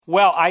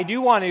Well, I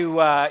do want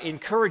to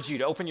encourage you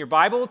to open your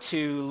Bible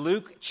to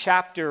Luke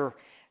chapter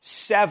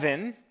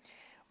 7.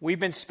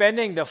 We've been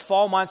spending the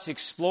fall months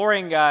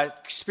exploring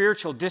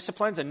spiritual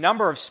disciplines, a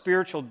number of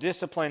spiritual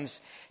disciplines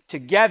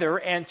together,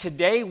 and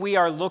today we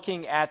are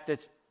looking at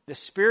the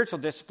spiritual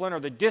discipline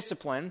or the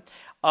discipline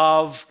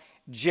of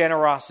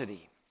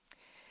generosity.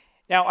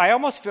 Now, I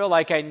almost feel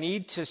like I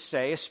need to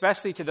say,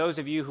 especially to those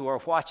of you who are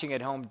watching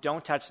at home,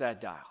 don't touch that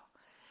dial.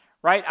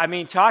 Right? I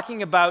mean,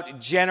 talking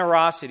about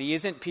generosity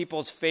isn't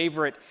people's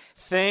favorite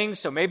thing.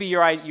 So maybe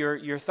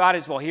your thought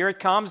is, well, here it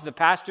comes. The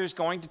pastor's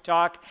going to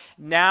talk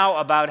now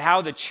about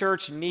how the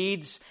church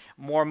needs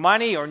more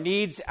money or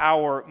needs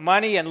our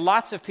money. And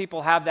lots of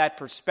people have that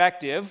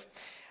perspective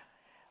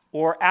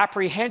or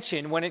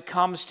apprehension when it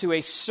comes to a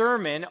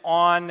sermon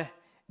on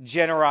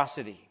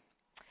generosity.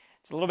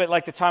 It's a little bit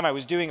like the time I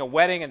was doing a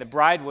wedding and the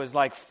bride was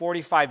like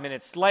 45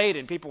 minutes late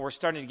and people were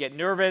starting to get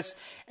nervous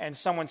and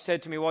someone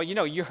said to me, well,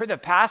 you're the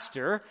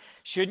pastor.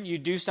 Shouldn't you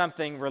do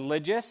something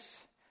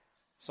religious?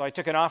 So I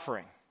took an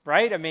offering,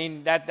 right? I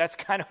mean, that's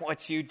kind of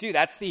what you do.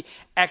 That's the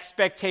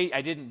expectation.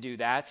 I didn't do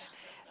that.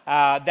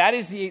 That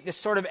is the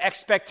sort of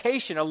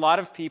expectation a lot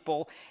of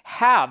people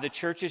have. The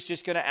church is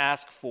just going to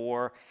ask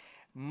for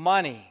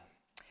money.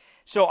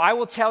 So I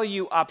will tell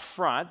you up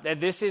front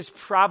that this is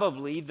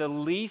probably the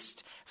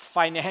least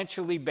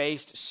financially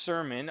based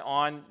sermon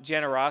on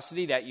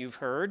generosity that you've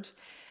heard.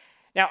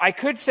 Now, I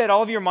could set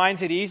all of your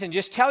minds at ease and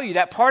just tell you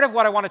that part of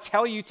what I want to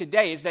tell you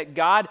today is that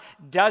God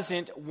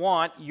doesn't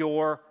want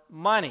your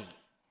money.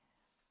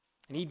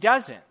 And He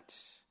doesn't.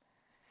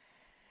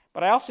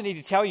 But I also need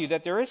to tell you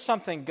that there is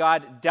something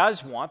God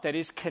does want that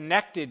is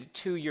connected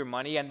to your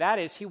money, and that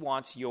is He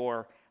wants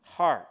your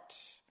heart.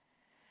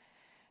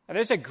 Now,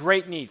 there's a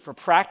great need for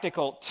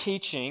practical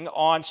teaching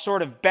on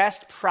sort of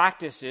best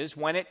practices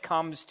when it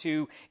comes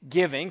to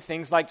giving,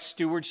 things like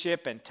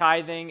stewardship and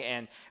tithing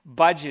and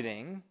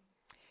budgeting.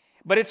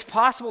 But it's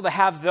possible to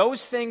have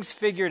those things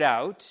figured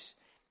out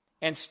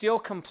and still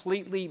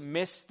completely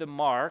miss the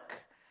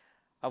mark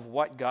of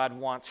what God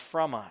wants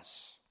from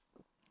us.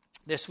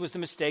 This was the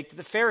mistake that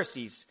the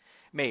Pharisees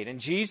made. And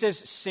Jesus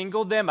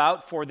singled them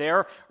out for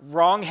their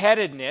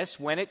wrongheadedness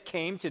when it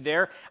came to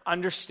their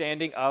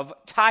understanding of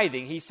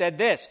tithing. He said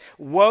this,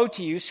 "Woe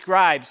to you,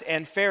 scribes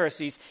and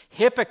Pharisees,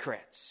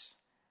 hypocrites!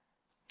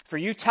 For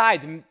you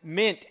tithe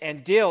mint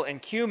and dill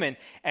and cumin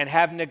and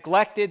have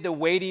neglected the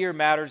weightier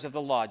matters of the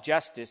law,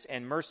 justice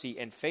and mercy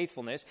and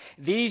faithfulness.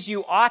 These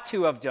you ought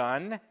to have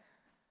done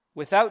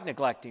without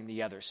neglecting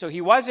the others." So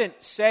he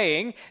wasn't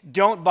saying,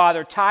 don't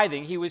bother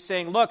tithing. He was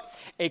saying, look,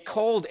 a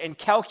cold and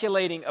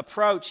calculating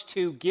approach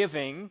to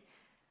giving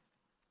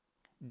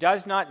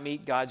does not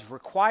meet God's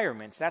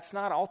requirements. That's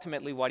not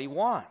ultimately what He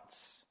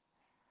wants.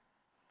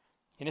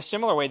 In a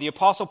similar way, the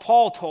Apostle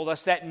Paul told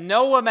us that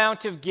no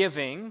amount of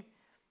giving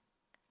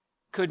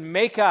could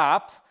make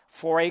up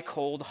for a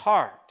cold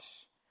heart.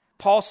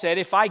 Paul said,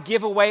 if I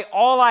give away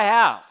all I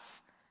have,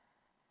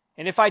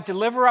 and if I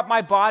deliver up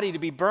my body to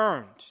be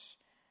burned,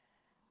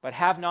 but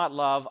have not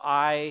love,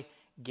 I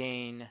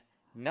gain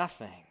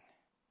nothing.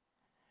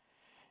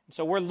 And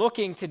so we're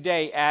looking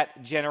today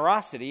at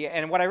generosity,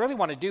 and what I really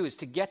want to do is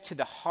to get to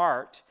the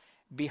heart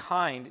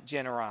behind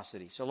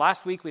generosity. So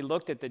last week we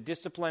looked at the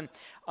discipline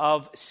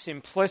of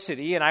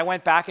simplicity, and I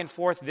went back and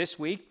forth this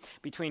week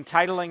between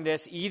titling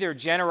this either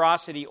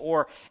generosity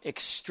or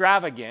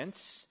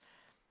extravagance,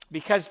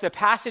 because the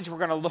passage we're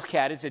going to look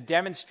at is a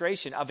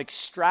demonstration of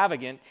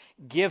extravagant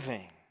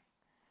giving.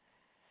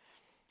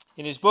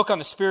 In his book on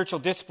the spiritual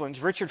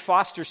disciplines, Richard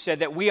Foster said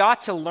that we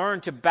ought to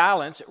learn to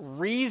balance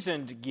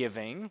reasoned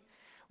giving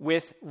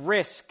with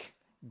risk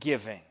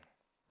giving.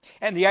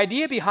 And the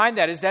idea behind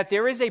that is that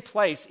there is a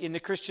place in the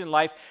Christian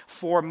life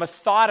for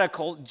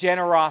methodical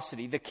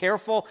generosity, the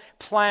careful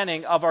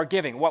planning of our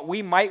giving, what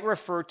we might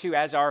refer to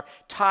as our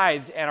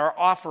tithes and our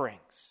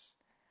offerings.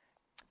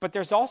 But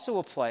there's also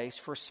a place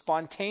for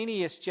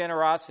spontaneous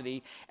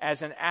generosity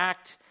as an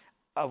act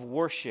of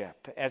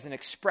worship, as an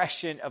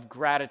expression of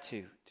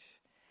gratitude.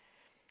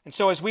 And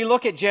so as we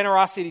look at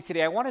generosity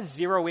today, I want to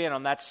zero in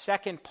on that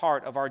second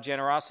part of our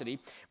generosity.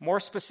 More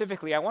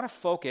specifically, I want to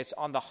focus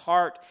on the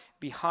heart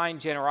behind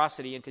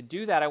generosity. And to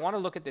do that, I want to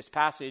look at this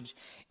passage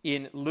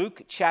in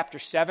Luke chapter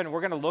 7.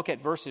 We're going to look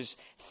at verses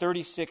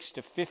 36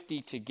 to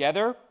 50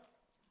 together.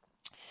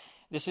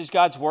 This is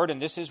God's word, and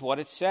this is what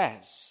it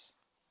says.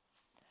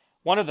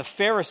 One of the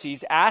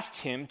Pharisees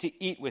asked him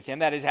to eat with him,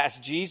 that is,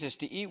 asked Jesus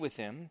to eat with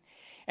him,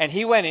 and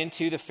he went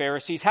into the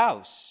Pharisee's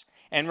house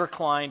and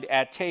reclined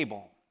at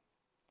table.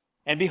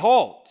 And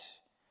behold,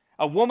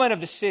 a woman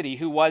of the city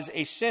who was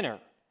a sinner,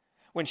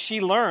 when she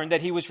learned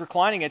that he was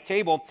reclining at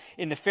table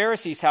in the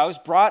Pharisee's house,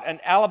 brought an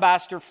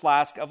alabaster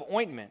flask of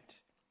ointment.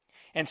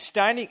 And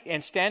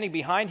standing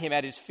behind him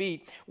at his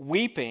feet,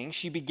 weeping,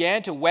 she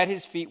began to wet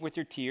his feet with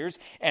her tears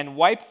and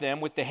wiped them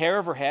with the hair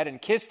of her head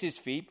and kissed his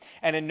feet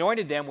and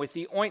anointed them with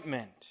the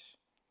ointment.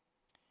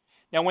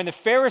 Now when the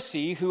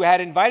Pharisee who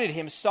had invited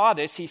him saw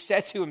this, he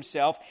said to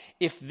himself,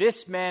 if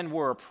this man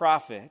were a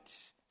prophet,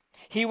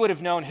 he would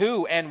have known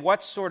who and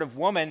what sort of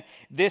woman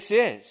this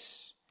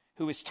is,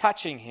 who is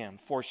touching him,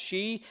 for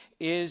she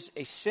is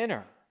a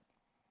sinner."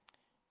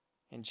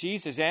 And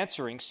Jesus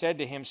answering said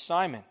to him,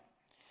 "Simon,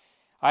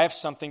 I have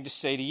something to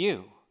say to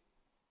you."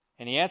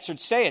 And he answered,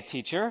 "Say it,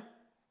 teacher."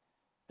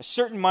 "A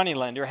certain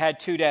moneylender had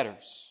 2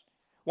 debtors.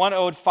 One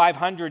owed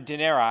 500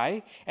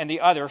 denarii and the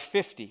other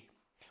 50.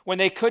 When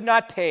they could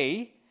not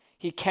pay,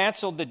 he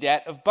canceled the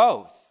debt of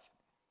both.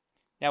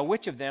 Now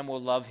which of them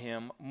will love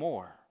him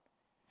more?"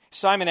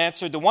 Simon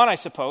answered, "The one, I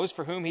suppose,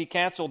 for whom he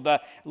canceled the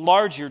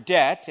larger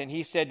debt." And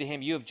he said to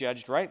him, "You have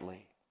judged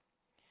rightly."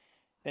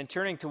 Then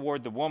turning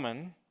toward the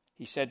woman,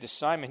 he said to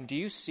Simon, "Do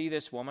you see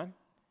this woman?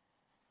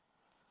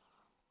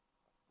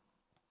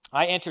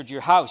 I entered your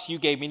house. You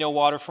gave me no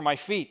water for my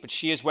feet, but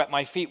she has wet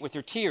my feet with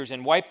her tears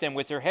and wiped them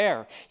with her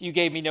hair. You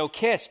gave me no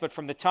kiss, but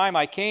from the time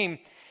I came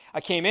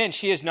in,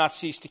 she has not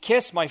ceased to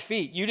kiss my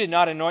feet. You did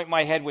not anoint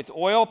my head with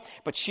oil,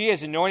 but she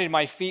has anointed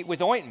my feet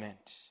with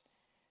ointment.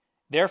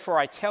 Therefore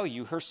I tell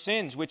you, her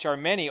sins, which are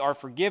many, are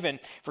forgiven,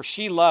 for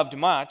she loved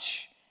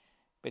much,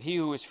 but he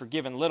who is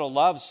forgiven little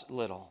loves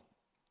little."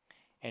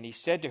 And he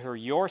said to her,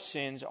 "Your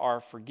sins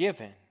are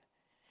forgiven."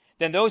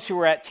 Then those who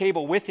were at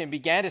table with him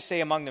began to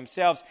say among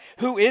themselves,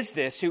 "Who is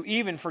this who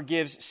even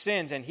forgives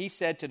sins?" And he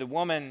said to the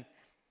woman,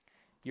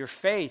 "Your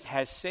faith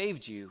has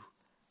saved you.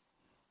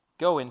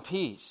 Go in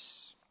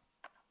peace."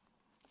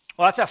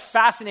 Well, that's a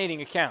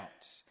fascinating account.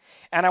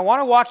 And I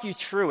want to walk you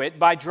through it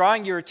by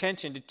drawing your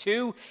attention to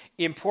 2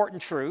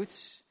 important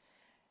truths.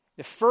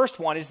 The first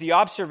one is the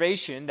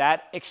observation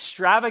that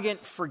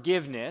extravagant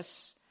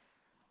forgiveness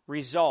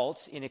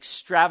results in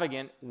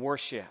extravagant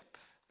worship.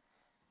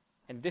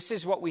 And this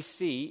is what we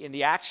see in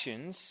the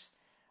actions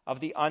of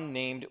the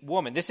unnamed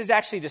woman. This is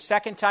actually the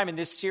second time in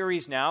this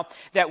series now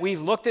that we've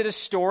looked at a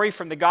story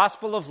from the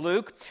Gospel of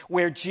Luke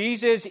where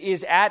Jesus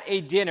is at a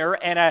dinner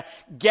and a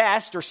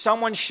guest or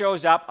someone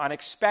shows up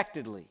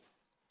unexpectedly.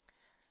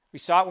 We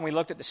saw it when we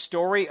looked at the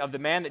story of the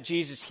man that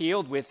Jesus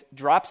healed with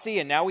dropsy,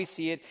 and now we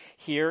see it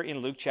here in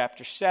Luke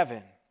chapter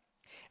 7.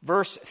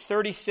 Verse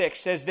 36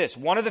 says this: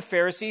 "One of the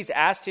Pharisees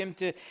asked him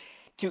to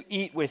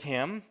eat with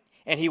him,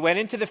 and he went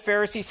into the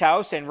Pharisee's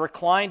house and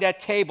reclined at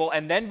table."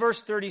 And then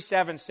verse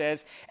 37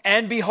 says,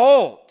 "And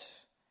behold,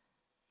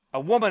 a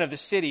woman of the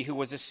city who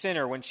was a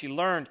sinner, when she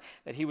learned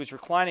that he was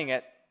reclining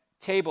at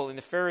table in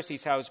the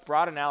Pharisee's house,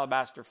 brought an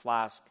alabaster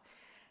flask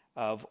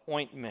of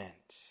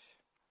ointment."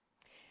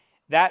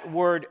 That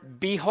word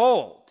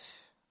 "behold"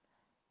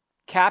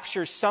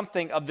 captures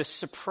something of the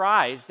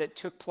surprise that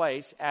took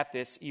place at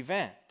this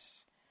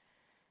event.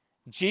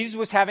 Jesus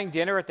was having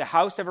dinner at the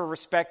house of a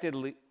respected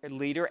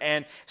leader,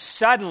 and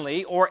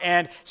suddenly,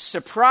 and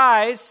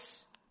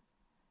surprise,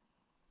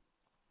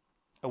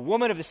 a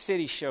woman of the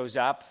city shows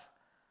up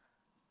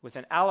with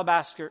an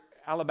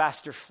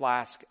alabaster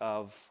flask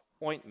of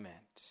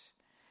ointment.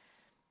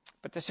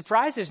 But the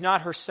surprise is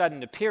not her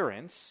sudden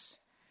appearance.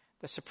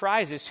 The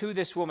surprise is who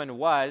this woman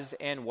was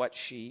and what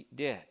she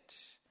did.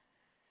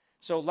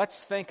 So let's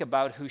think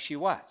about who she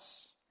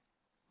was.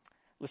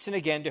 Listen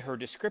again to her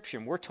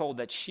description. We're told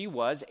that she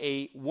was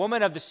a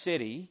woman of the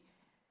city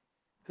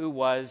who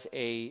was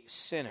a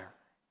sinner.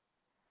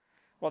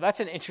 Well, that's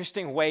an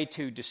interesting way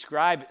to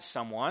describe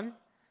someone.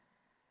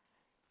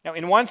 Now,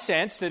 in one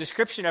sense, the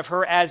description of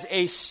her as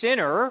a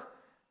sinner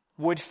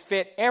would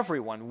fit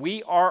everyone.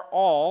 We are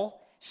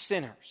all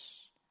sinners.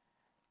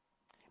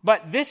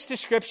 But this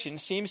description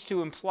seems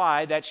to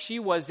imply that she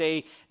was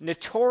a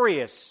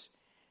notorious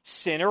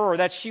sinner, or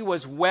that she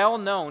was well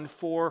known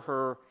for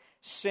her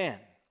sin.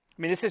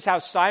 I mean, this is how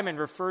Simon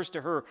refers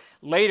to her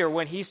later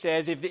when he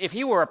says if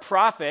he were a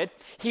prophet,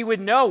 he would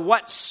know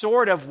what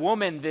sort of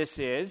woman this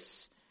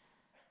is.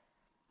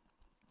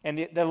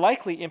 And the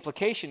likely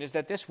implication is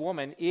that this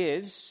woman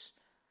is,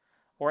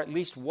 or at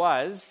least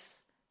was,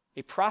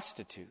 a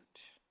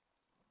prostitute.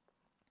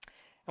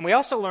 And we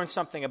also learn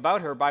something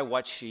about her by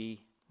what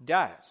she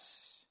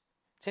does.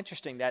 It's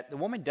interesting that the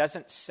woman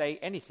doesn't say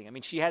anything. I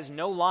mean, she has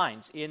no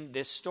lines in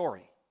this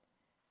story.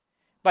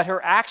 But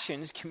her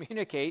actions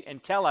communicate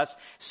and tell us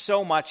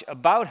so much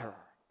about her.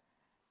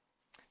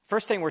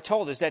 First thing we're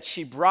told is that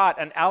she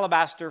brought an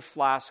alabaster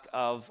flask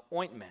of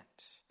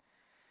ointment.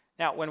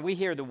 Now, when we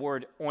hear the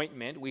word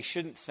ointment, we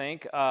shouldn't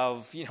think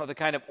of, the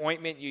kind of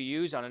ointment you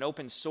use on an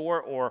open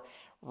sore or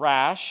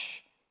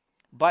rash,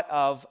 but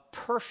of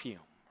perfume.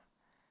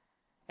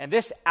 And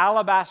this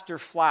alabaster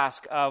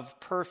flask of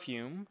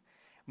perfume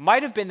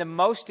might have been the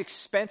most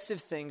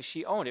expensive thing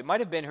she owned. It might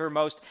have been her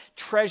most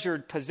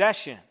treasured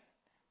possession.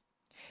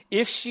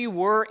 If she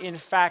were, in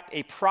fact,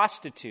 a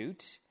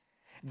prostitute,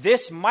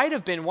 this might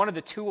have been one of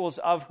the tools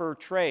of her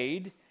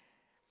trade,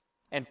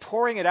 and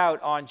pouring it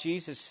out on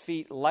Jesus'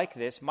 feet like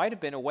this might have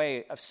been a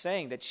way of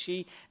saying that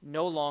she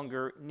no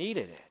longer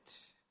needed it.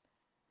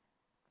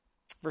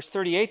 Verse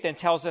 38 then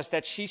tells us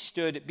that she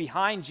stood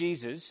behind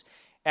Jesus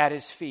at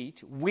his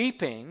feet,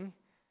 weeping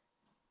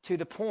to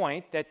the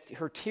point that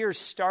her tears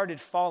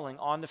started falling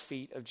on the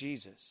feet of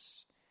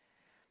Jesus.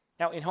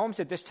 Now, in homes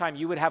at this time,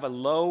 you would have a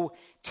low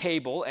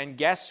table and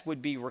guests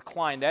would be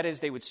reclined. That is,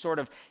 they would sort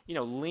of,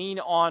 lean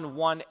on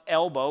one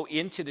elbow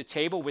into the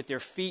table with their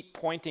feet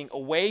pointing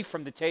away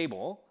from the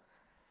table.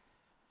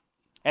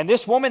 And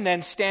this woman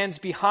then stands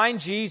behind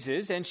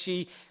Jesus, and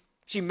she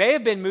may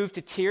have been moved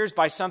to tears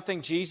by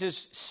something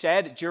Jesus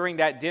said during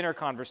that dinner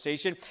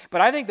conversation,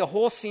 but I think the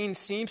whole scene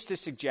seems to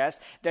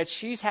suggest that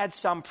she's had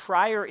some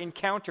prior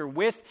encounter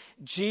with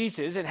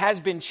Jesus and has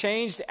been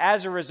changed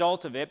as a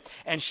result of it,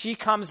 and she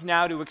comes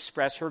now to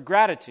express her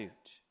gratitude.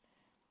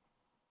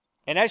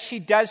 And as she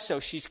does so,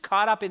 she's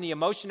caught up in the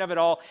emotion of it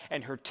all,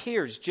 and her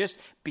tears just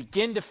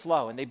begin to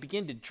flow, and they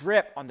begin to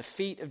drip on the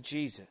feet of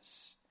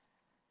Jesus.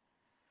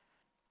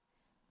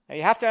 Now,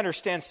 you have to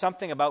understand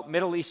something about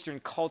Middle Eastern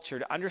culture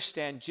to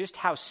understand just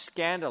how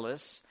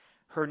scandalous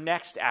her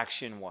next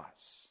action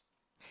was.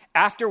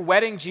 After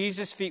wetting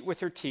Jesus' feet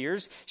with her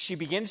tears, she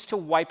begins to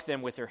wipe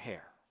them with her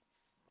hair.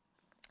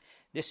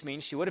 This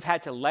means she would have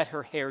had to let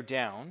her hair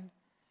down,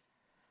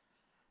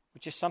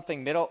 which is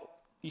something Middle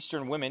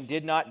Eastern women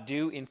did not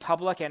do in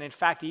public, and in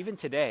fact, even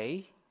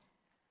today,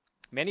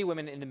 many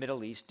women in the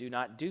Middle East do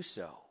not do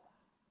so.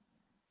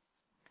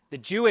 The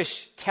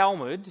Jewish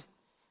Talmud,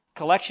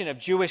 collection of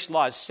Jewish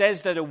laws,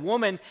 says that a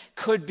woman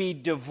could be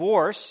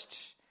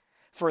divorced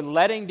for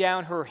letting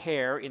down her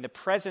hair in the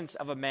presence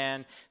of a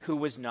man who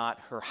was not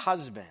her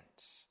husband.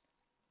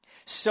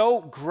 So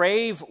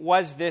grave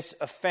was this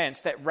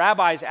offense that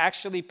rabbis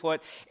actually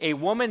put a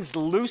woman's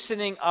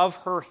loosening of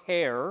her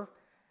hair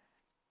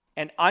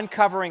and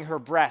uncovering her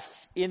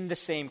breasts in the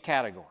same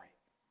category.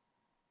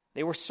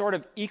 They were sort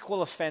of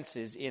equal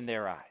offenses in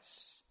their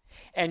eyes.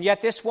 And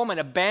yet this woman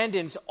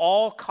abandons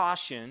all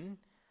caution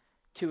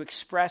to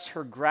express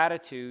her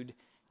gratitude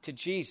to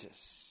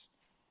Jesus,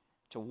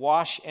 to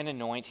wash and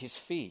anoint his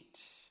feet.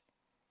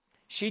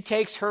 She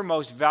takes her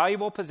most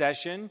valuable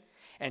possession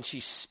and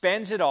she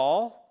spends it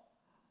all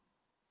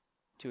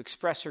to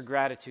express her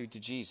gratitude to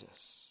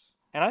Jesus.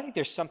 And I think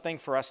there's something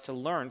for us to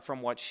learn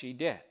from what she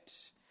did.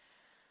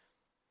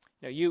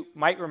 Now, you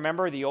might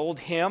remember the old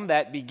hymn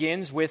that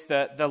begins with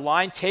the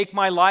line, "Take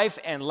my life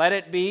and let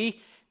it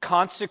be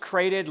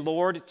consecrated,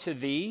 Lord, to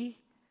thee."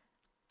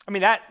 I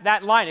mean,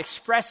 that line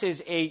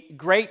expresses a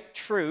great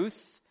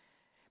truth,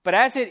 but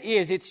as it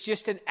is, it's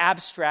just an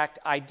abstract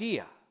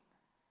idea.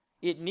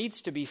 It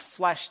needs to be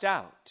fleshed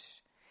out,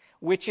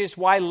 which is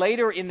why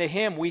later in the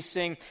hymn we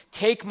sing,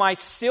 "Take my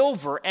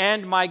silver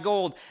and my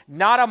gold,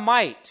 not a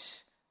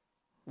mite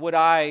would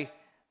I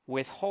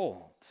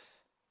withhold."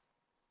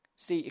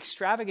 See,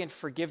 extravagant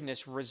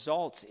forgiveness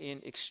results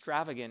in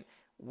extravagant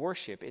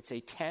worship. It's a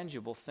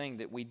tangible thing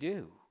that we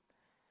do.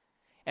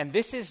 And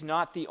this is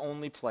not the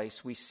only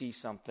place we see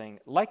something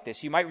like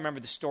this. You might remember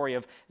the story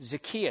of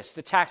Zacchaeus,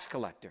 the tax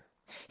collector.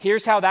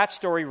 Here's how that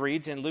story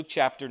reads in Luke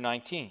chapter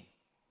 19. It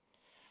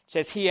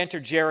says, he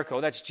entered Jericho,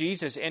 that's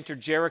Jesus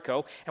entered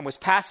Jericho, and was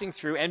passing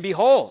through, and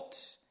behold,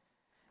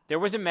 there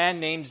was a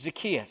man named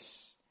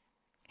Zacchaeus.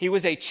 He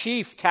was a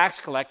chief tax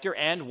collector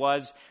and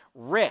was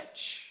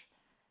rich.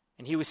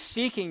 And he was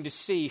seeking to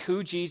see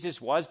who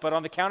Jesus was, but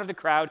on account of the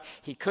crowd,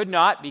 he could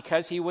not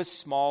because he was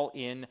small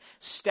in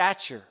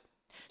stature.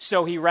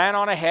 So he ran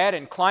on ahead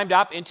and climbed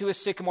up into a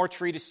sycamore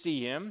tree to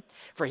see him,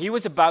 for he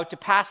was about to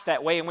pass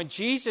that way. And when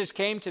Jesus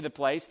came to the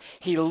place,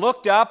 he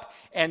looked up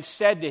and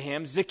said to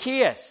him,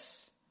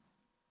 "Zacchaeus,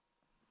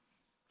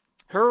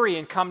 hurry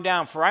and come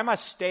down, for I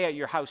must stay at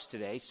your house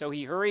today." So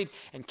he hurried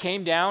and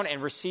came down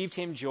and received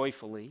him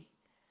joyfully.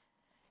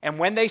 And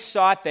when they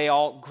saw it, they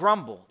all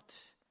grumbled.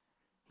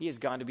 "He has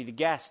gone to be the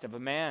guest of a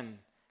man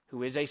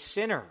who is a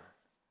sinner."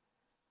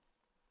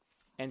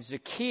 And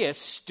Zacchaeus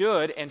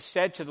stood and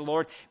said to the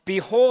Lord,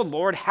 "Behold,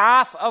 Lord,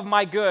 half of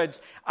my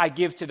goods I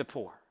give to the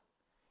poor.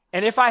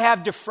 And if I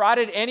have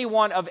defrauded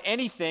anyone of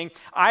anything,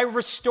 I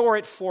restore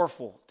it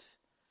fourfold."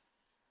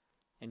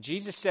 And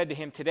Jesus said to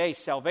him, "Today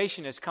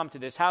salvation has come to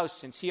this house,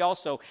 since he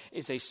also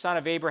is a son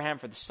of Abraham,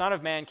 for the Son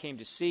of Man came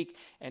to seek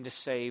and to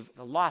save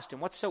the lost."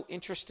 And what's so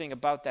interesting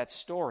about that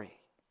story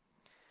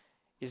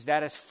is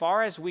that as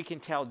far as we can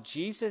tell,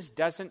 Jesus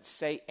doesn't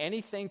say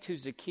anything to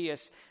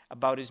Zacchaeus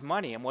about his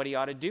money and what he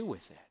ought to do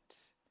with it.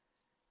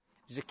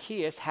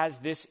 Zacchaeus has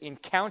this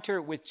encounter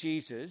with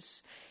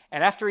Jesus,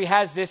 and after he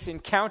has this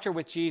encounter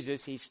with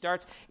Jesus, he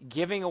starts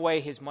giving away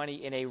his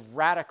money in a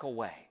radical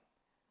way.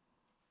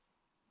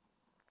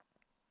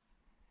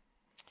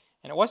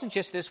 And it wasn't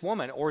just this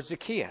woman or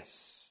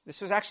Zacchaeus.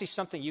 This was actually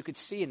something you could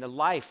see in the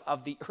life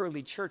of the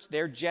early church.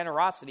 Their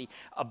generosity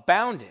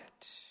abounded.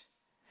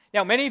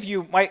 Now, many of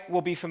you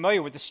will be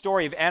familiar with the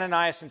story of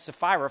Ananias and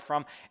Sapphira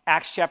from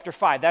Acts chapter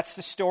 5. That's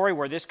the story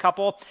where this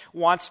couple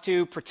wants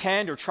to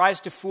pretend or tries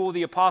to fool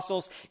the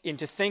apostles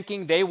into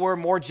thinking they were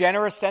more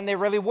generous than they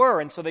really were.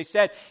 And so they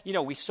said,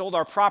 we sold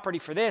our property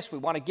for this. We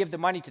want to give the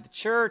money to the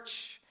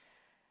church.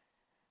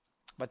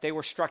 But they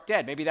were struck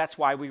dead. Maybe that's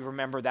why we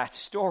remember that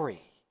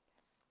story.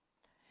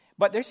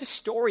 But there's a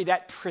story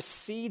that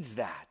precedes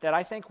that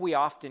I think we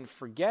often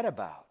forget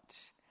about.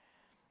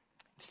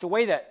 It's the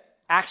way that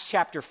Acts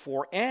chapter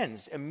 4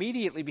 ends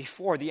immediately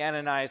before the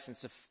Ananias and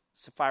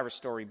Sapphira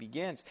story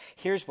begins.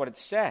 Here's what it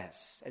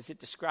says as it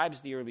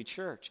describes the early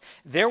church.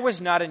 "There was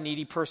not a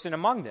needy person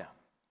among them.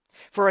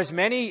 For as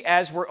many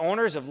as were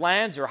owners of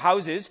lands or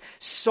houses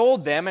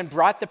sold them and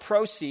brought the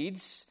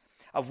proceeds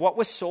of what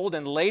was sold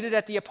and laid it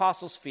at the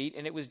apostles' feet,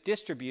 and it was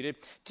distributed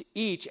to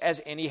each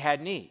as any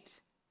had need.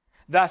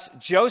 Thus,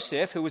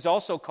 Joseph, who was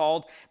also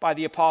called by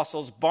the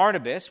apostles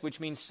Barnabas, which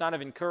means son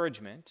of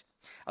encouragement,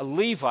 a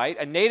Levite,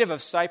 a native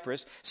of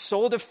Cyprus,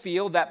 sold a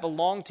field that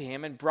belonged to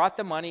him and brought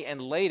the money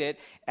and laid it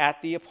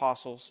at the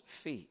apostles'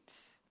 feet.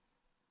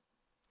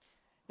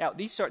 Now,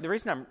 the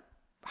reason I'm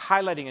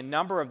highlighting a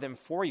number of them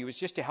for you is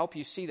just to help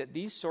you see that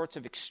these sorts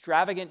of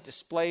extravagant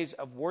displays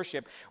of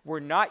worship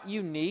were not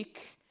unique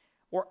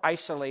or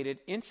isolated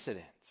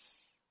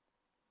incidents.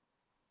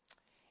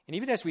 And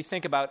even as we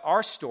think about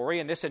our story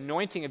and this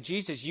anointing of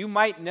Jesus, you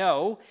might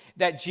know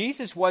that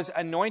Jesus was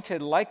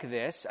anointed like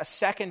this a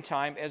second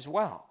time as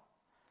well,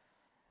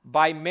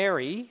 by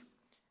Mary,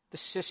 the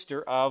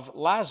sister of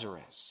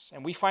Lazarus.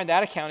 And we find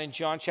that account in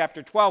John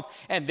chapter 12.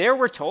 And there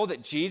we're told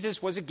that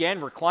Jesus was again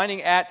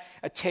reclining at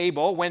a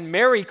table when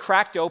Mary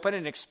cracked open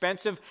an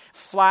expensive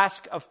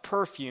flask of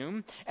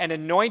perfume and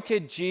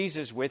anointed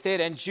Jesus with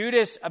it. And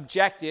Judas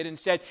objected and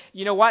said,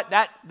 you know what,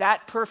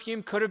 that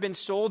perfume could have been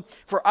sold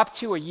for up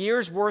to a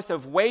year's worth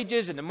of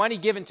wages and the money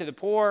given to the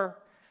poor.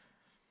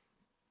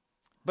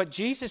 But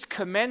Jesus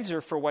commends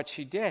her for what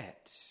she did.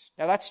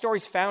 Now, that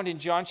story's found in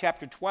John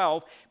chapter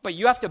 12, but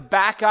you have to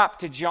back up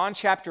to John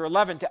chapter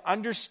 11 to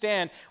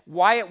understand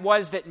why it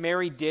was that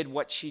Mary did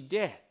what she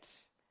did.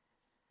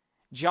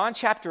 John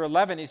chapter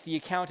 11 is the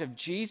account of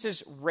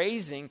Jesus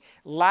raising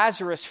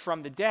Lazarus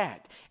from the dead.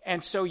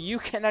 And so you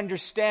can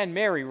understand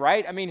Mary,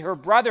 right? I mean, her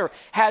brother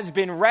has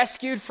been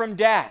rescued from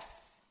death.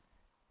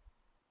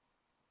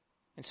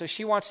 And so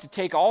she wants to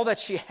take all that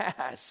she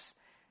has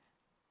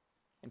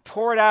and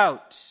pour it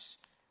out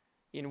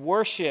in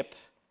worship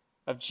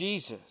of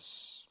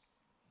Jesus.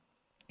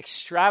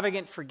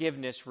 Extravagant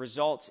forgiveness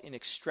results in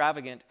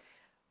extravagant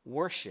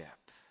worship.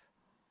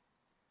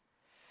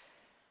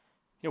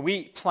 You know,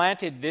 we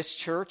planted this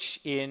church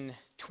in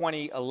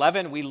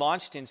 2011. We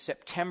launched in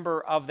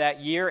September of that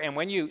year. And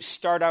when you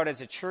start out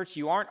as a church,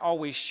 you aren't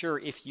always sure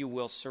if you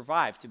will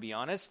survive, to be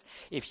honest,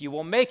 if you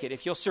will make it,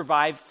 if you'll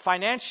survive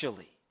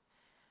financially.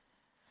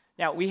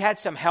 Now, we had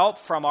some help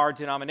from our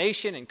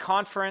denomination and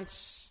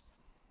conference.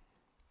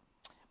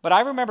 But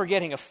I remember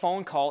getting a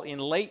phone call in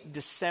late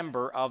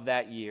December of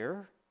that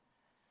year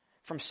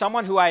from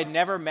someone who I had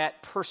never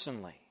met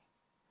personally.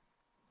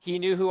 He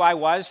knew who I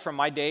was from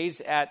my days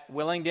at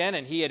Willingdon,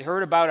 and he had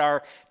heard about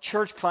our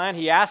church plan.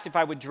 He asked if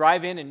I would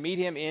drive in and meet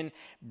him in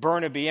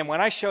Burnaby, and when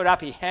I showed up,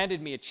 he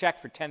handed me a check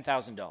for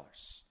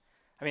 $10,000.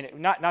 I mean,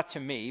 not to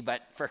me,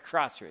 but for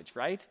Crossridge,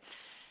 right?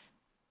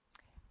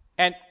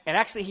 And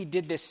actually, he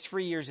did this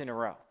 3 years in a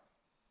row.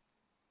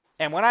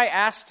 And when I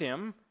asked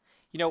him,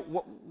 you know,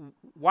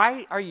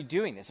 why are you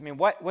doing this? I mean,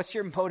 what's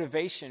your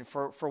motivation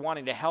for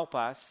wanting to help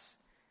us?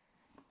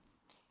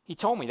 He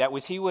told me that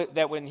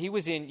when he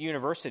was in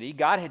university,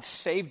 God had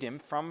saved him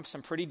from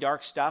some pretty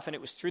dark stuff, and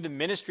it was through the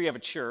ministry of a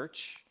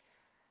church.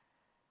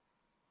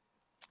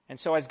 And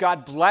so as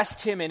God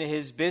blessed him in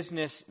his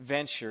business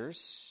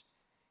ventures,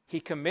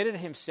 he committed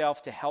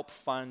himself to help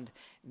fund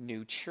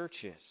new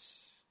churches.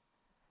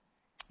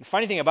 The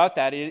funny thing about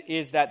that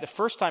is that the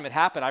first time it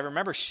happened, I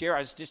remember I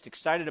was just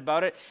excited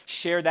about it,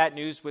 shared that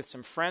news with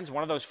some friends,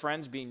 one of those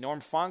friends being Norm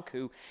Funk,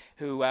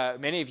 who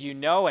many of you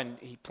know, and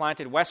he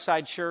planted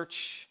Westside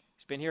Church.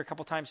 He's been here a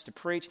couple times to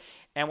preach.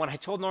 And when I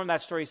told Norm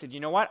that story, he said,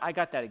 you know what, I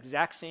got that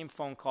exact same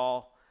phone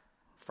call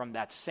from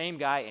that same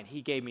guy, and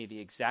he gave me the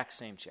exact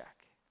same check.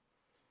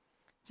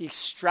 The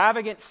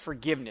extravagant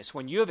forgiveness,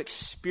 when you have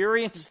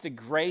experienced the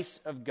grace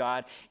of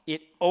God,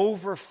 it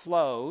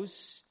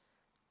overflows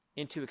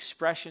into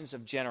expressions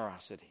of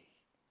generosity.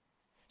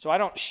 So I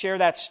don't share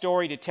that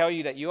story to tell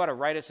you that you ought to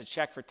write us a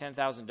check for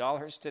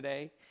 $10,000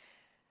 today,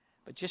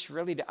 but just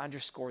really to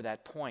underscore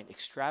that point.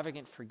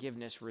 Extravagant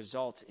forgiveness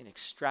results in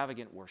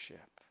extravagant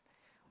worship.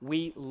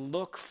 We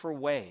look for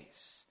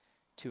ways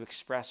to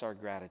express our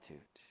gratitude.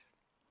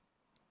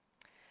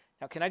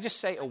 Now, can I just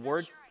say a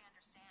word? Sure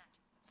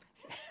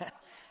I understand.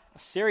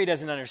 Siri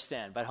doesn't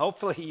understand, but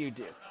hopefully you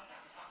do.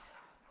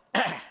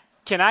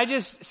 Can I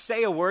just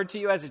say a word to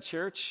you as a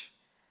church?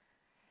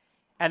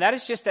 And that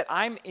is just that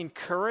I'm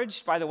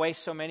encouraged by the way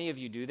so many of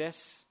you do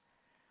this.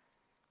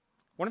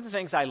 One of the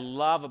things I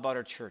love about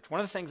our church, one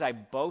of the things I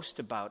boast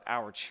about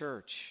our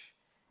church,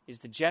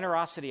 is the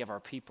generosity of our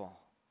people.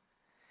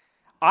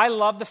 I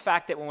love the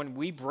fact that when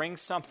we bring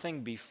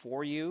something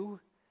before you,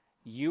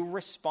 you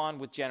respond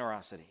with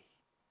generosity.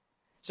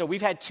 So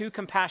we've had 2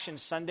 Compassion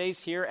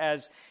Sundays here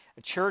as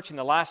a church in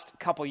the last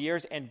couple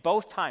years, and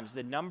both times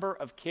the number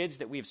of kids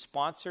that we've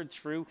sponsored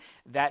through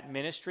that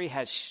ministry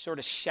has sort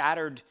of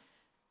shattered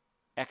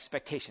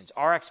expectations,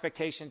 our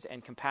expectations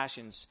and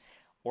Compassion's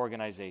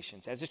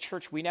organizations. As a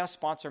church, we now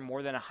sponsor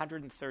more than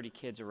 130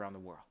 kids around the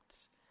world.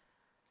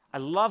 I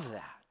love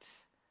that.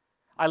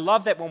 I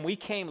love that when we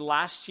came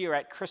last year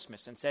at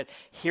Christmas and said,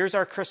 here's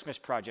our Christmas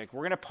project.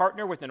 We're going to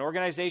partner with an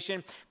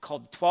organization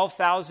called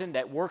 12,000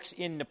 that works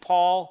in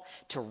Nepal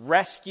to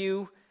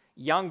rescue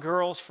young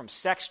girls from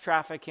sex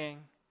trafficking.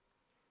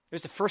 It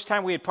was the first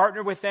time we had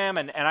partnered with them,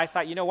 and I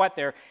thought, you know what,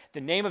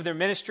 the name of their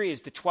ministry is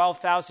the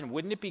 12,000.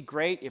 Wouldn't it be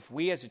great if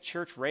we as a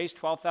church raised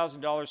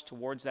 $12,000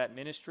 towards that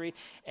ministry,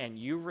 and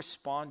you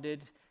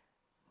responded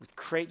with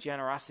great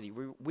generosity?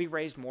 We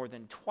raised more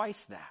than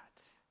twice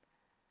that.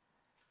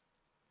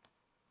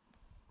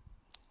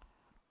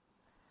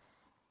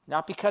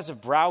 Not because of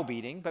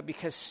browbeating, but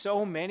because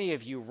so many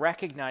of you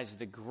recognize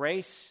the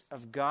grace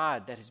of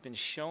God that has been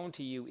shown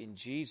to you in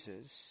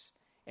Jesus,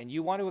 and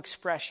you want to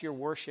express your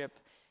worship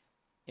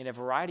in a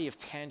variety of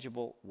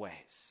tangible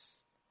ways.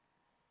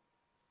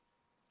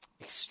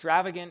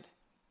 Extravagant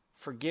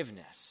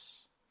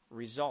forgiveness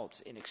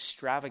results in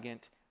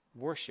extravagant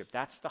worship.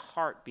 That's the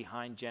heart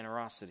behind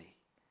generosity.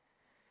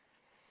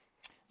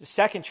 The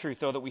second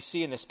truth, though, that we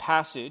see in this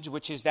passage,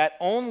 which is that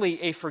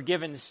only a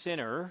forgiven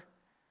sinner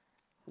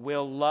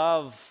will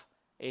love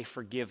a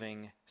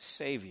forgiving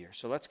Savior.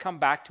 So let's come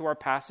back to our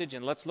passage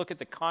and let's look at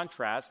the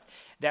contrast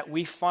that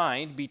we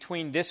find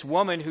between this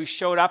woman who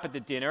showed up at the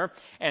dinner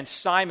and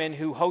Simon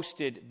who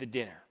hosted the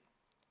dinner.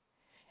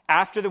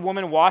 After the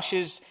woman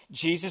washes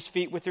Jesus'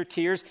 feet with her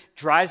tears,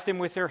 dries them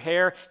with her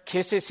hair,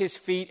 kisses his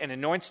feet, and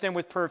anoints them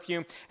with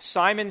perfume,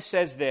 Simon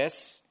says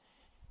this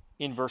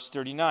in verse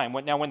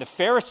 39. Now when the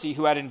Pharisee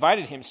who had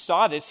invited him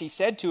saw this, he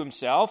said to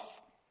himself,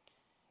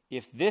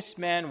 "If this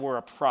man were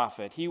a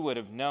prophet, he would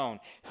have known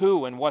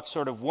who and what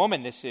sort of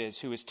woman this is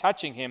who is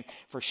touching him,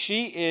 for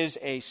she is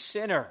a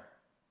sinner."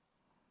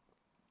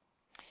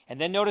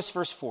 And then notice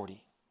verse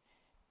 40.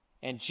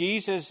 And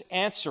Jesus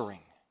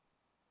answering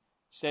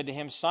said to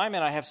him,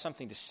 "Simon, I have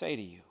something to say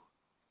to you."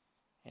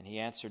 And he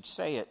answered,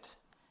 "Say it,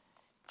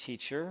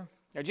 teacher."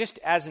 Now just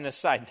as an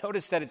aside,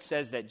 notice that it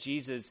says that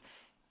Jesus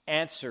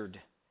answered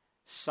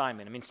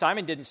Simon. I mean,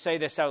 Simon didn't say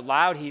this out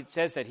loud. He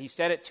says that he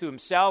said it to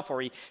himself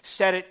or he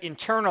said it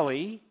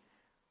internally.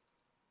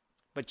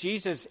 But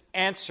Jesus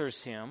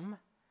answers him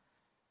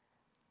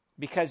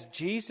because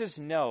Jesus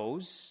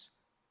knows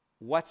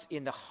what's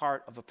in the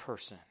heart of a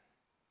person.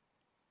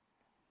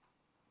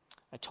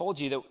 I told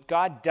you that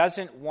God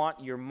doesn't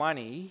want your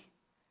money.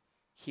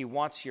 He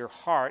wants your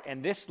heart.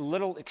 And this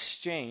little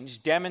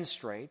exchange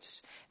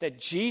demonstrates that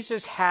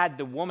Jesus had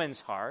the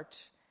woman's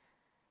heart,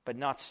 but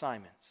not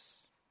Simon's.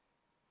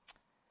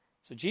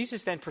 So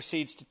Jesus then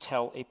proceeds to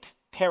tell a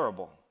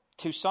parable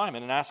to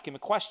Simon and ask him a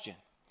question.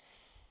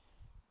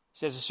 He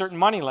says, a certain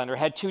moneylender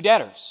had two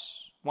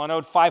debtors. One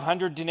owed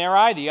 500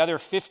 denarii, the other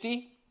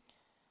 50.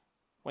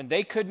 When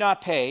they could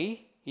not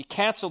pay, he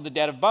canceled the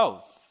debt of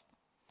both.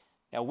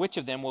 Now, which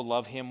of them will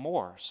love him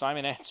more?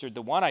 Simon answered,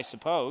 the one, I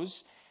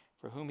suppose,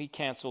 for whom he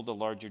canceled the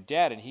larger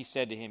debt. And he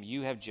said to him,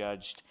 you have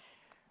judged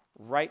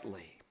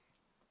rightly.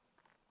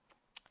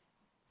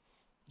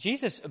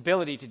 Jesus'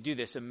 ability to do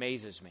this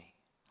amazes me.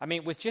 I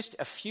mean, with just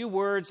a few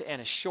words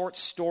and a short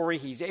story,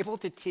 he's able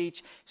to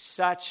teach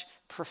such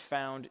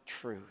profound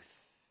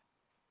truth.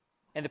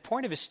 And the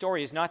point of his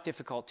story is not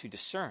difficult to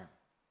discern.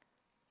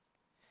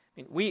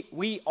 I mean,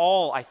 we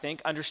all, I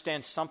think,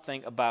 understand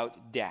something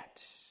about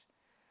debt.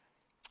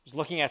 I was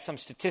looking at some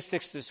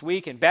statistics this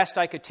week, and best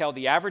I could tell,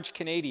 the average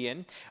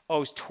Canadian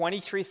owes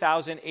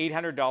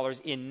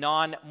 $23,800 in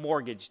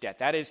non-mortgage debt.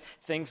 That is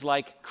things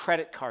like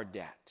credit card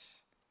debt.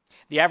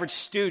 The average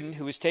student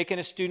who has taken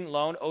a student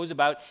loan owes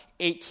about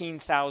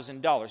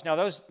 $18,000. Now,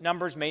 those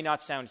numbers may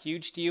not sound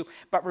huge to you,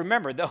 but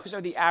remember, those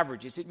are the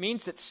averages. It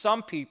means that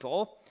some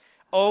people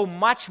owe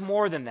much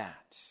more than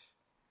that.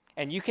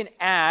 And you can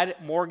add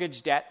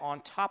mortgage debt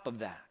on top of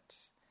that.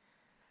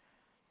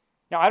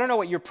 Now, I don't know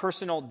what your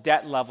personal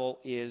debt level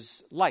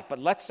is like, but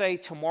let's say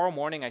tomorrow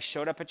morning I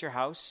showed up at your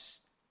house,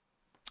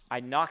 I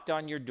knocked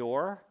on your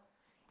door,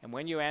 and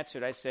when you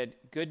answered, I said,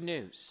 good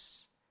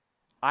news.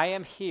 I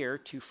am here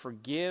to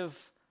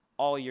forgive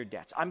all your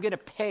debts. I'm going to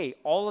pay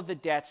all of the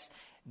debts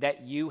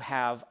that you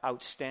have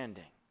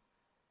outstanding.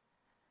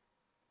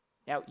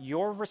 Now,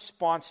 your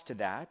response to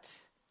that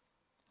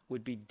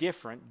would be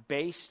different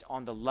based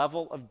on the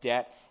level of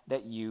debt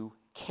that you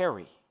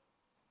carry.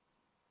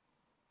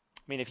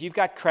 I mean, if you've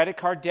got credit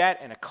card debt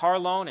and a car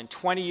loan and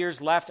 20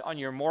 years left on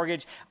your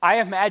mortgage,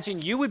 I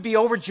imagine you would be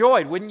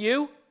overjoyed, wouldn't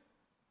you?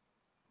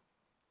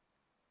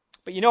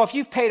 But you know, if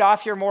you've paid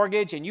off your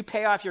mortgage and you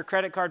pay off your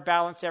credit card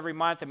balance every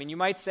month, I mean, you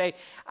might say,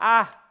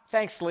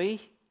 thanks,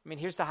 Lee. I mean,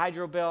 here's the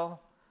hydro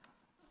bill.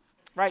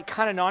 Right?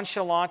 Kind of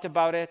nonchalant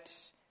about it.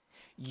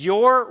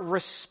 Your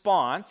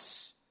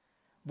response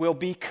will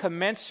be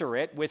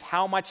commensurate with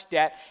how much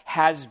debt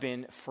has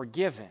been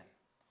forgiven.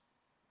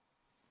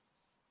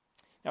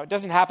 Now, it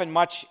doesn't happen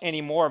much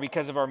anymore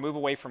because of our move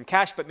away from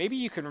cash, but maybe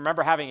you can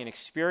remember having an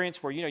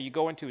experience where, you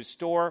go into a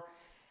store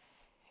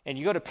and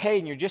you go to pay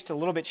and you're just a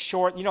little bit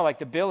short. Like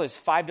the bill is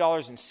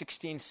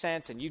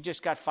 $5.16 and you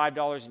just got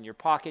 $5 in your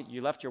pocket.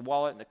 You left your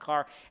wallet in the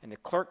car and the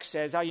clerk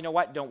says, you know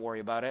what? Don't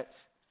worry about it.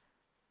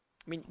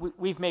 I mean,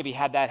 we've maybe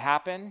had that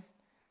happen.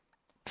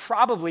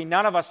 Probably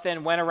none of us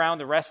then went around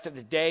the rest of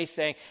the day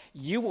saying,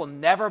 you will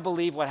never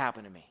believe what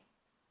happened to me.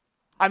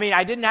 I mean,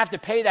 I didn't have to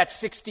pay that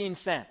 16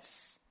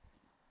 cents.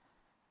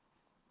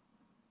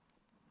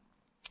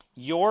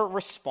 Your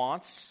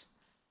response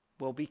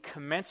will be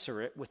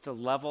commensurate with the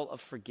level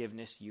of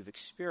forgiveness you've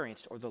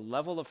experienced or the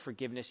level of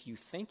forgiveness you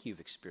think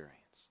you've experienced.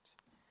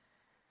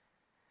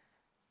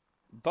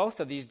 Both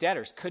of these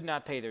debtors could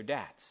not pay their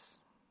debts.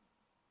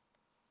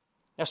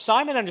 Now,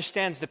 Simon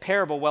understands the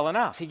parable well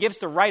enough. He gives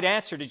the right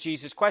answer to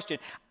Jesus' question.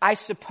 I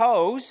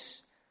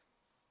suppose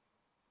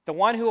the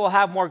one who will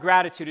have more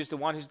gratitude is the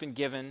one who's been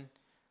given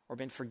or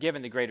been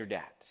forgiven the greater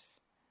debt.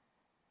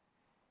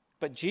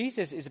 But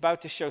Jesus is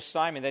about to show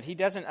Simon that he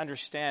doesn't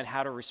understand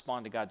how to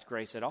respond to God's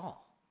grace at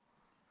all.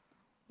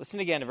 Listen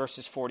again to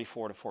verses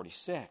 44 to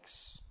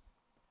 46.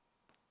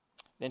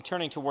 Then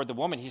turning toward the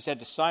woman, he said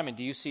to Simon,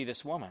 do you see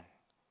this woman?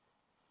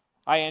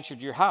 I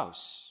entered your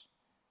house.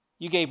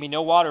 You gave me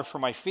no water for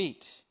my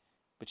feet,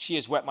 but she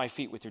has wet my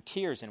feet with her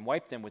tears and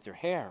wiped them with her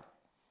hair.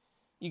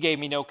 You gave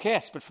me no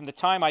kiss, but from the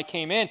time I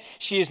came in,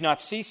 she has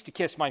not ceased to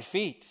kiss my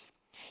feet.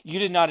 You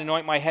did not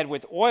anoint my head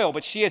with oil,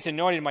 but she has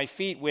anointed my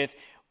feet with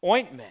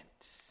ointment.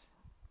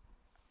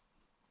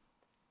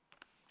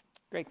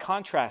 Great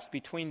contrast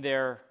between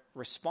their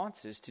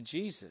responses to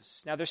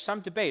Jesus. Now, there's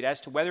some debate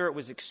as to whether it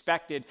was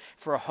expected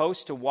for a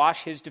host to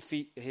wash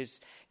his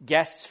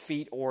guests'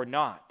 feet or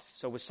not.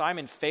 So was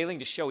Simon failing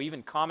to show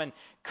even common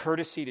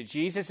courtesy to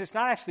Jesus? It's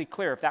not actually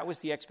clear if that was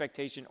the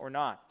expectation or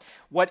not.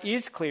 What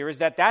is clear is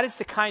that that is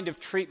the kind of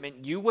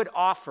treatment you would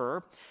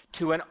offer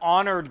to an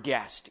honored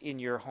guest in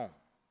your home.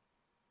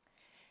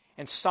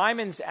 And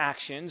Simon's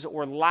actions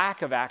or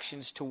lack of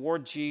actions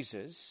toward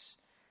Jesus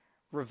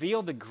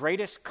reveal the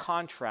greatest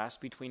contrast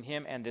between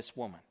him and this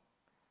woman.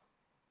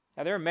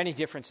 Now, there are many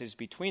differences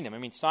between them. I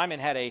mean, Simon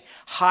had a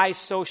high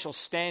social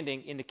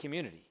standing in the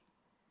community.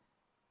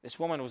 This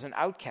woman was an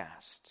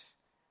outcast.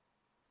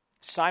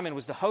 Simon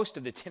was the host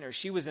of the dinner.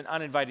 She was an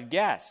uninvited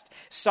guest.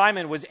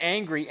 Simon was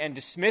angry and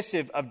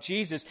dismissive of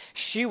Jesus.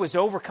 She was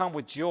overcome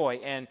with joy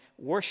and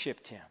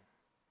worshiped him.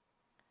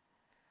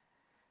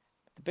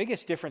 The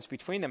biggest difference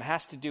between them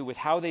has to do with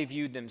how they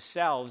viewed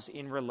themselves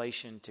in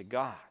relation to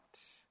God.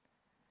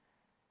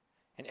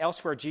 And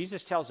elsewhere,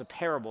 Jesus tells a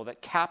parable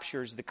that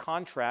captures the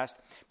contrast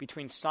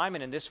between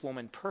Simon and this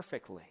woman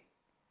perfectly.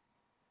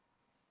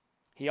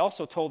 He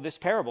also told this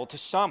parable to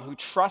some who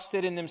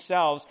trusted in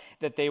themselves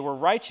that they were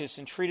righteous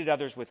and treated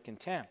others with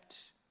contempt.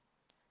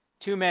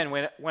 Two men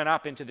went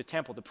up into the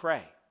temple to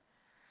pray.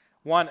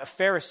 One a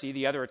Pharisee,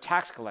 the other a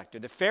tax collector.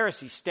 The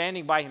Pharisee,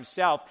 standing by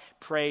himself,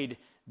 prayed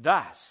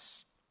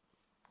thus: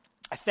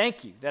 I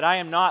thank you that I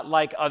am not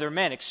like other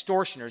men,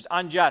 extortioners,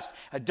 unjust,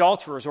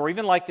 adulterers, or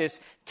even like this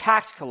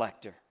tax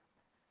collector.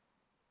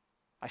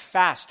 I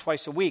fast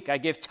twice a week. I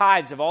give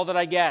tithes of all that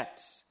I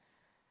get.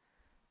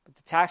 But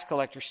the tax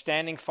collector,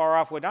 standing far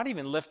off, would not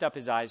even lift up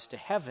his eyes to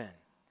heaven,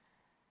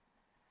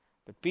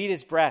 but beat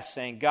his breast,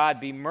 saying, God,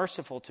 be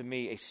merciful to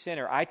me, a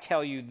sinner. I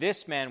tell you,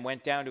 this man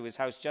went down to his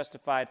house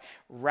justified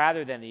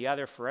rather than the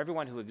other. For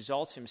everyone who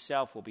exalts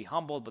himself will be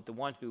humbled, but the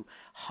one who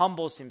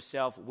humbles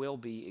himself will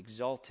be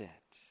exalted.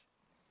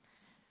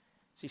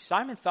 See,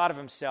 Simon thought of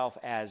himself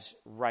as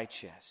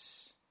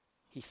righteous.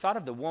 He thought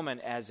of the woman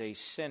as a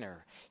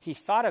sinner. He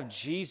thought of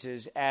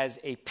Jesus as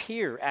a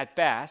peer at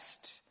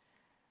best.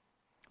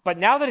 But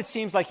now that it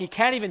seems like he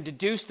can't even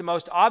deduce the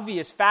most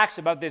obvious facts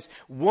about this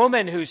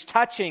woman who's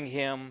touching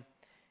him,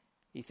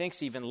 he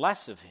thinks even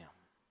less of him.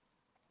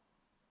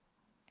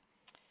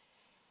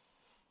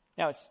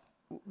 Now,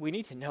 we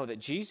need to know that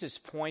Jesus'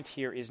 point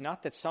here is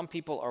not that some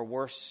people are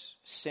worse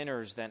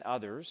sinners than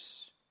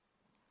others,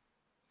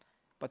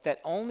 but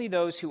that only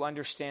those who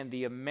understand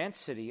the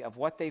immensity of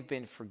what they've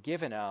been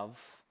forgiven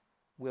of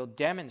will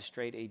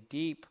demonstrate a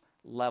deep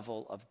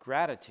level of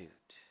gratitude.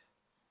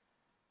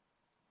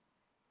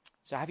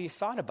 So have you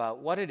thought about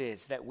what it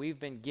is that we've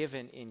been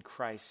given in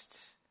Christ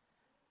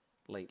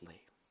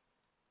lately?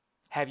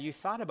 Have you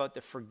thought about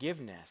the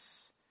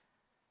forgiveness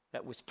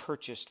that was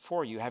purchased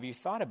for you? Have you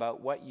thought about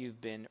what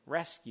you've been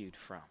rescued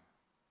from?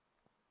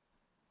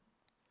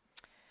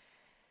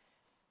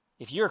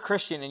 If you're a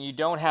Christian and you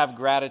don't have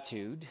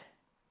gratitude,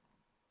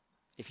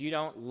 if you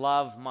don't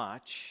love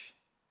much,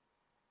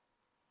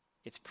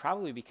 it's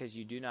probably because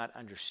you do not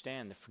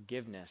understand the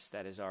forgiveness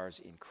that is ours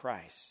in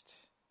Christ.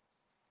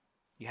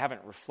 You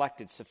haven't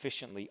reflected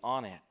sufficiently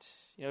on it.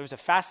 You know, there was a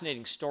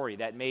fascinating story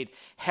that made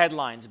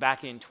headlines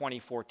back in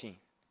 2014.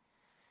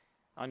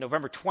 On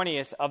November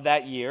 20th of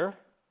that year,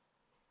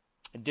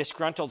 a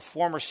disgruntled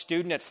former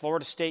student at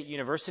Florida State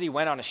University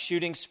went on a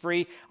shooting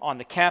spree on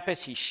the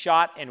campus. He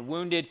shot and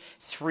wounded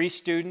 3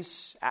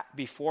 students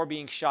before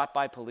being shot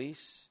by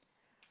police.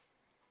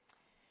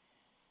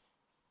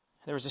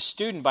 There was a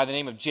student by the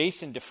name of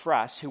Jason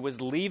DeFruss who was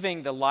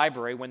leaving the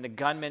library when the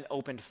gunman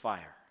opened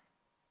fire.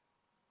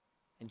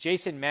 And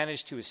Jason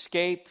managed to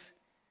escape,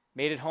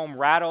 made it home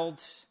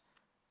rattled,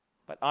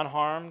 but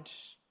unharmed.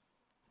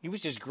 He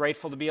was just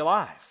grateful to be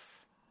alive.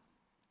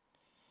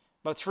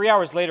 About 3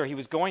 hours later, he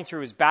was going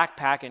through his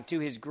backpack, and to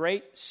his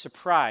great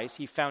surprise,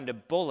 he found a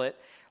bullet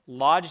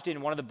lodged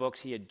in one of the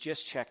books he had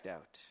just checked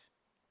out.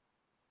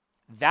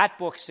 That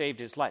book saved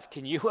his life.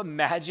 Can you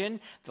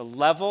imagine the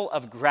level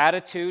of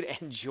gratitude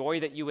and joy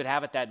that you would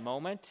have at that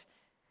moment?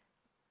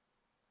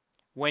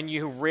 When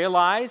you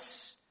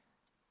realize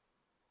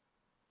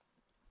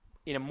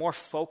in a more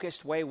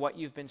focused way what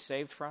you've been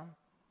saved from?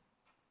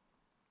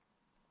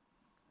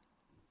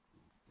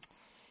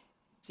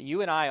 See,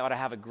 you and I ought to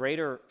have a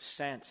greater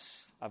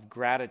sense of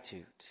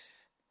gratitude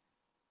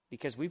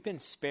because we've been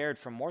spared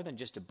from more than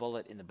just a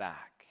bullet in the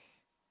back.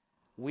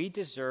 We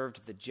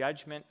deserved the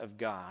judgment of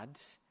God,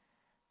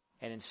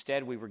 and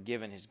instead we were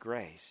given his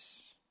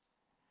grace.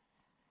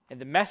 And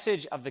the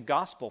message of the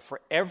gospel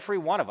for every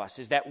one of us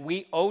is that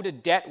we owed a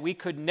debt we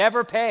could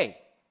never pay,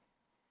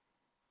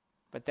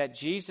 but that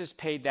Jesus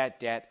paid that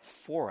debt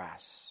for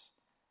us.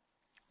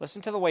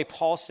 Listen to the way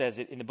Paul says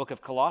it in the book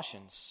of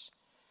Colossians.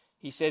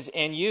 He says,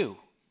 "And you,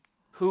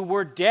 who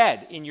were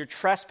dead in your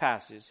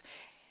trespasses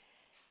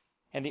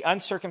and the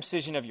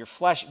uncircumcision of your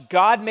flesh,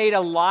 God made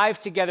alive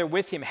together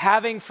with him,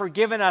 having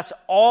forgiven us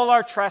all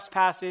our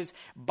trespasses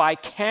by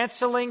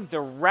canceling the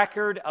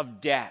record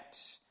of debt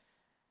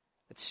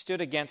that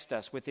stood against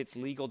us with its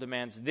legal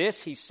demands.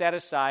 This he set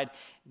aside,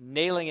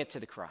 nailing it to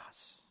the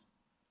cross."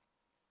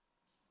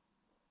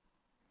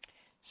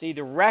 See,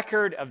 the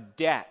record of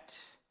debt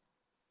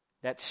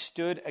that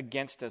stood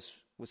against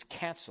us was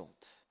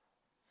canceled.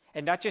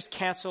 And not just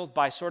canceled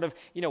by sort of,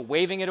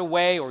 waving it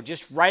away or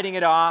just writing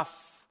it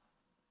off.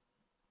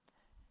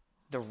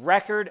 The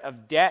record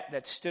of debt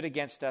that stood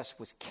against us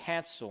was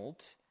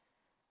canceled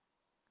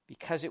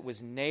because it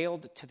was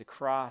nailed to the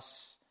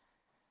cross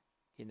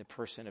in the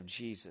person of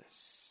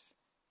Jesus.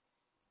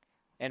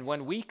 And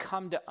when we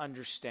come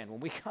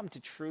to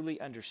truly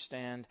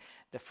understand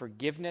the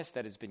forgiveness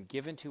that has been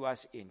given to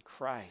us in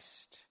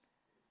Christ,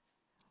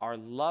 our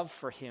love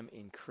for him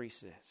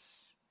increases.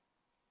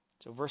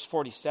 So verse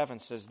 47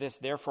 says this,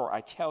 "Therefore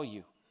I tell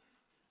you,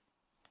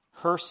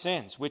 her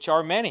sins, which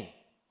are many,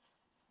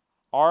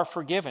 are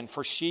forgiven,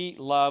 for she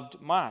loved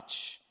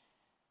much.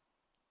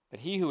 But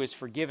he who is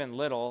forgiven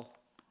little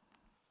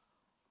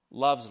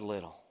loves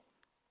little."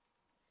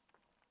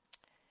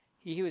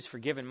 He who is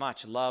forgiven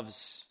much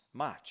loves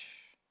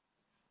much.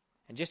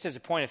 And just as a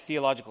point of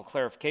theological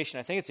clarification,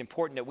 I think it's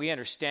important that we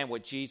understand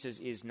what Jesus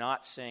is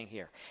not saying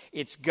here.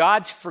 It's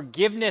God's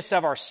forgiveness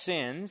of our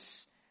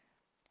sins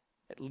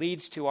that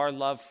leads to our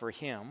love for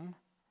him,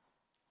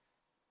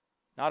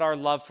 not our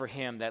love for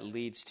him that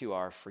leads to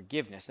our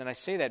forgiveness. And I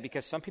say that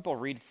because some people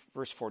read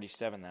verse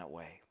 47 that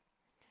way.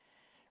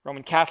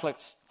 Roman Catholic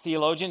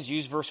theologians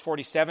use verse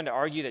 47 to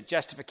argue that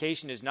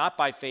justification is not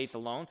by faith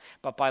alone,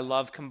 but by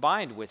love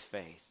combined with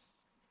faith.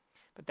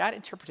 But that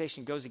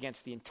interpretation goes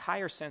against the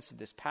entire sense of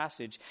this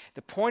passage.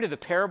 The point of the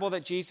parable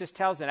that Jesus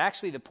tells, and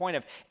actually the point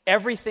of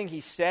everything he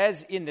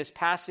says in this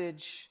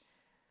passage,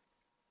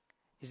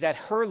 is that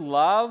her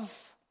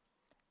love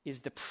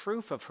is the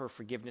proof of her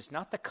forgiveness,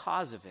 not the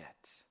cause of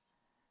it.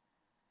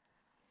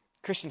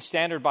 Christian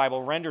Standard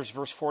Bible renders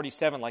verse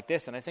 47 like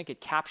this, and I think it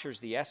captures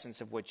the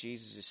essence of what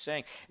Jesus is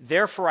saying.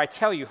 "Therefore I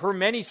tell you, her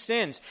many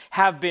sins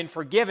have been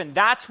forgiven."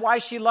 That's why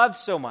she loved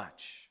so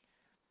much.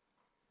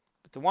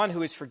 But the one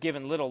who is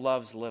forgiven little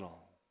loves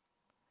little.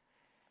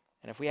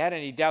 And if we had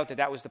any doubt that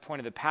that was the point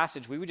of the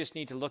passage, we would just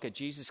need to look at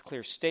Jesus'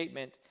 clear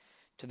statement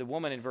to the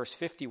woman in verse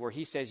 50 where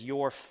he says,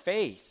 "Your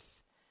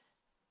faith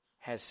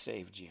has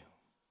saved you."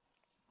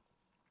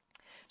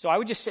 So I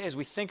would just say, as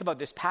we think about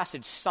this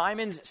passage,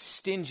 Simon's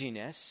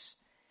stinginess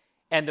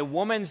and the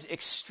woman's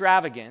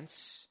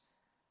extravagance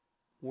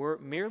were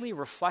merely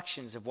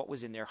reflections of what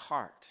was in their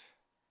heart.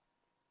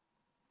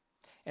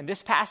 And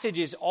this passage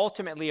is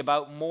ultimately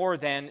about more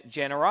than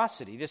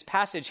generosity. This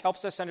passage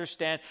helps us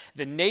understand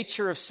the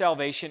nature of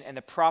salvation and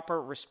the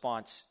proper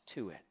response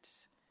to it.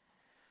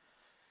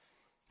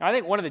 Now, I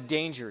think one of the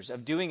dangers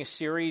of doing a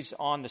series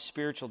on the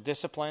spiritual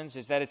disciplines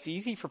is that it's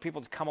easy for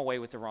people to come away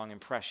with the wrong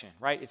impression,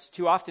 right? It's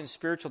too often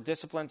spiritual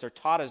disciplines are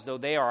taught as though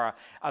they are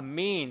a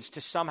means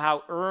to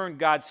somehow earn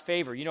God's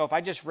favor. If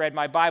I just read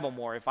my Bible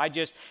more, if I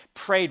just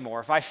prayed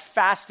more, if I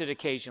fasted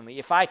occasionally,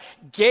 if I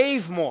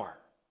gave more,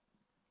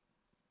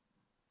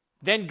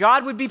 then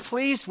God would be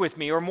pleased with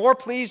me or more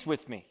pleased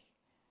with me.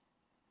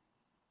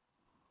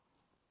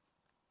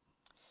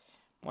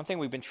 One thing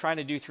we've been trying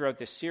to do throughout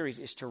this series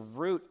is to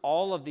root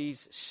all of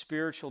these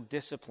spiritual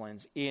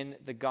disciplines in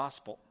the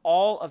gospel.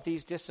 All of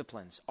these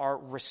disciplines are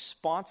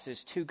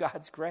responses to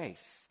God's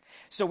grace.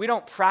 So we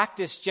don't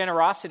practice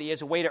generosity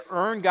as a way to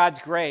earn God's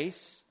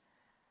grace.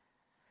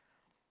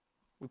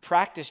 We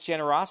practice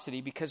generosity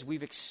because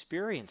we've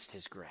experienced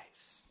his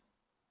grace.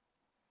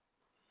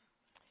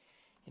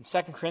 In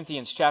 2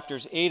 Corinthians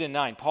chapters 8 and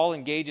 9, Paul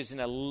engages in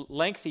a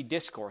lengthy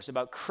discourse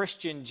about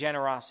Christian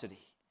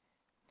generosity.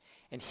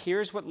 And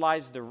here's what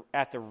lies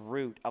at the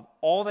root of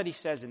all that he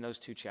says in those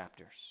two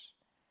chapters.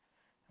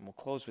 And we'll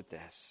close with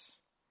this.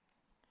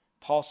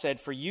 Paul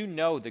said, "For you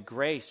know the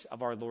grace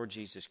of our Lord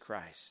Jesus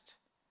Christ,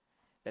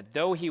 that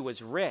though he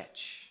was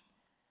rich,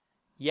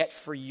 yet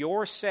for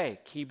your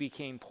sake he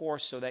became poor,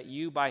 so that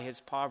you by his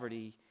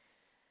poverty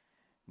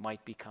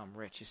might become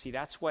rich." You see,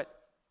 that's what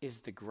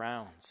is the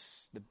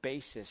grounds, the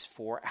basis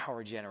for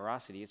our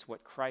generosity. It's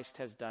what Christ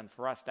has done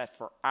for us, that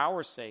for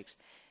our sakes,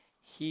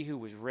 he who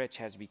was rich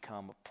has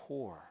become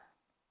poor,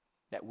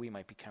 that we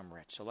might become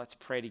rich. So let's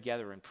pray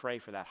together and pray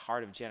for that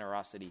heart of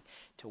generosity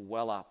to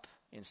well up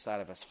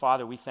inside of us.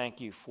 Father, we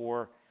thank you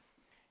for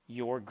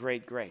your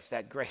great grace.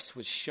 That grace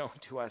was shown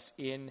to us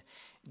in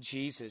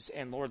Jesus.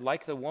 And Lord,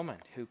 like the woman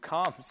who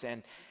comes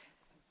and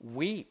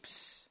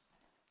weeps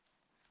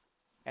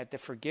at the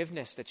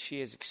forgiveness that she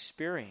has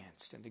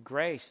experienced and the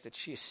grace that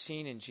she has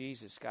seen in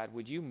Jesus, God,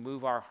 would you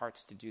move our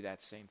hearts to do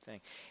that same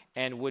thing?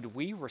 And would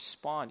we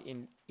respond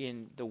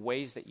in the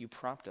ways that you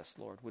prompt us,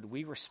 Lord? Would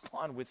we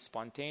respond with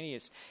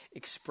spontaneous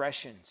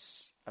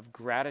expressions of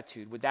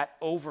gratitude? Would that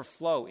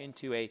overflow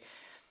into a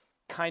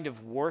kind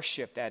of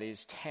worship that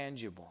is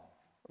tangible?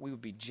 We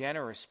would be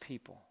generous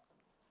people.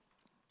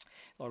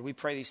 Lord, we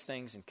pray these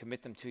things and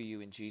commit them to you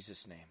in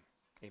Jesus' name.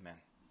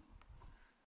 Amen.